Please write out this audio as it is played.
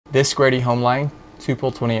This square D home line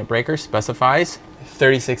 2-pole 20-amp breaker specifies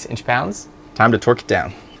 36 inch-pounds. Time to torque it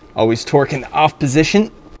down. Always torque in the off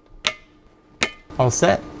position. All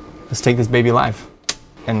set. Let's take this baby live.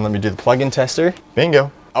 And let me do the plug-in tester.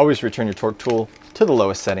 Bingo. Always return your torque tool to the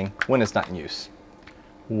lowest setting when it's not in use.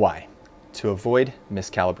 Why? To avoid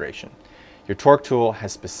miscalibration. Your torque tool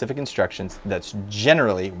has specific instructions. That's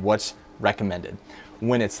generally what's recommended.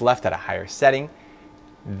 When it's left at a higher setting,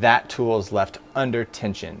 that tool is left under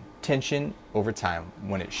tension. Tension over time,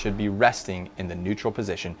 when it should be resting in the neutral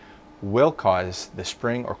position, will cause the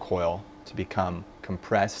spring or coil to become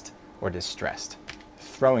compressed or distressed,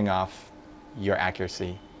 throwing off your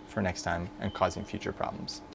accuracy for next time and causing future problems.